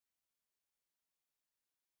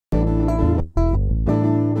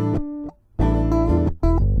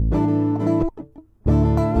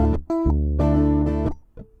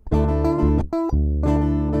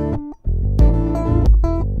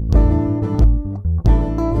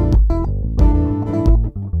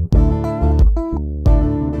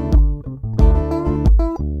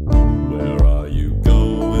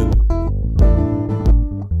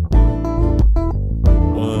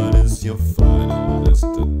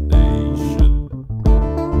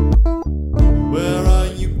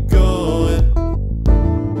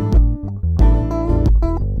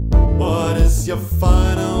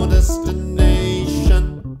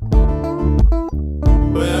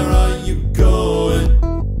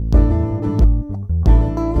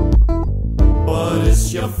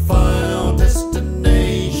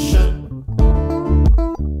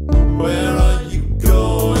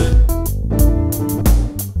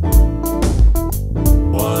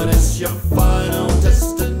your final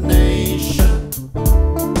destination?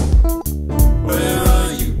 Where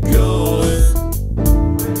are you going?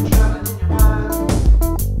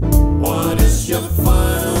 What is your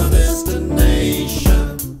final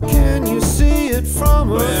destination? Can you see it from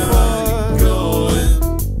Where afar? are you going?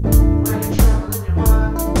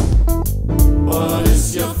 What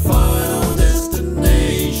is your final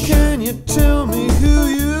destination? Can you tell me who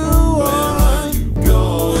you Where are? are you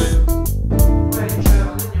going?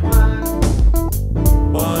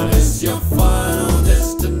 What is your final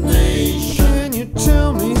destination? Can you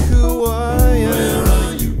tell me who I am? Where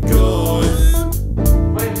are you going?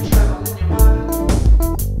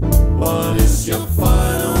 What is your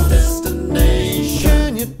final destination?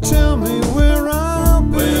 Can you tell me where I'll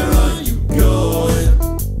be? Where are you going?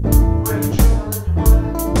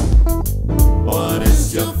 What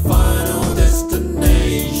is your final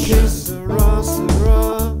destination? Sarah,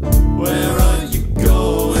 Sarah. Where are you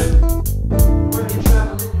going?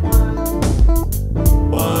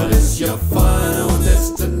 What is your final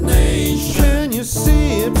destination? Can you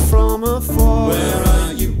see it from afar? Where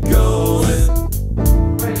are you going?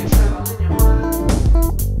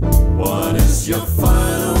 What is your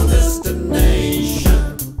final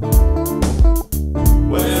destination?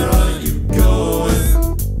 Where are you going?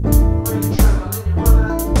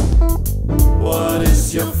 What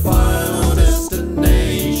is your final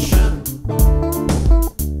destination?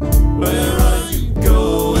 Where are you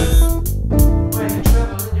going?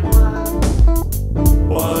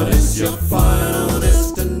 What is your final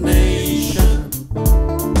destination?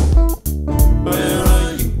 Where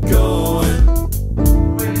are you going?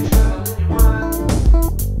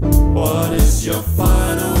 What is your final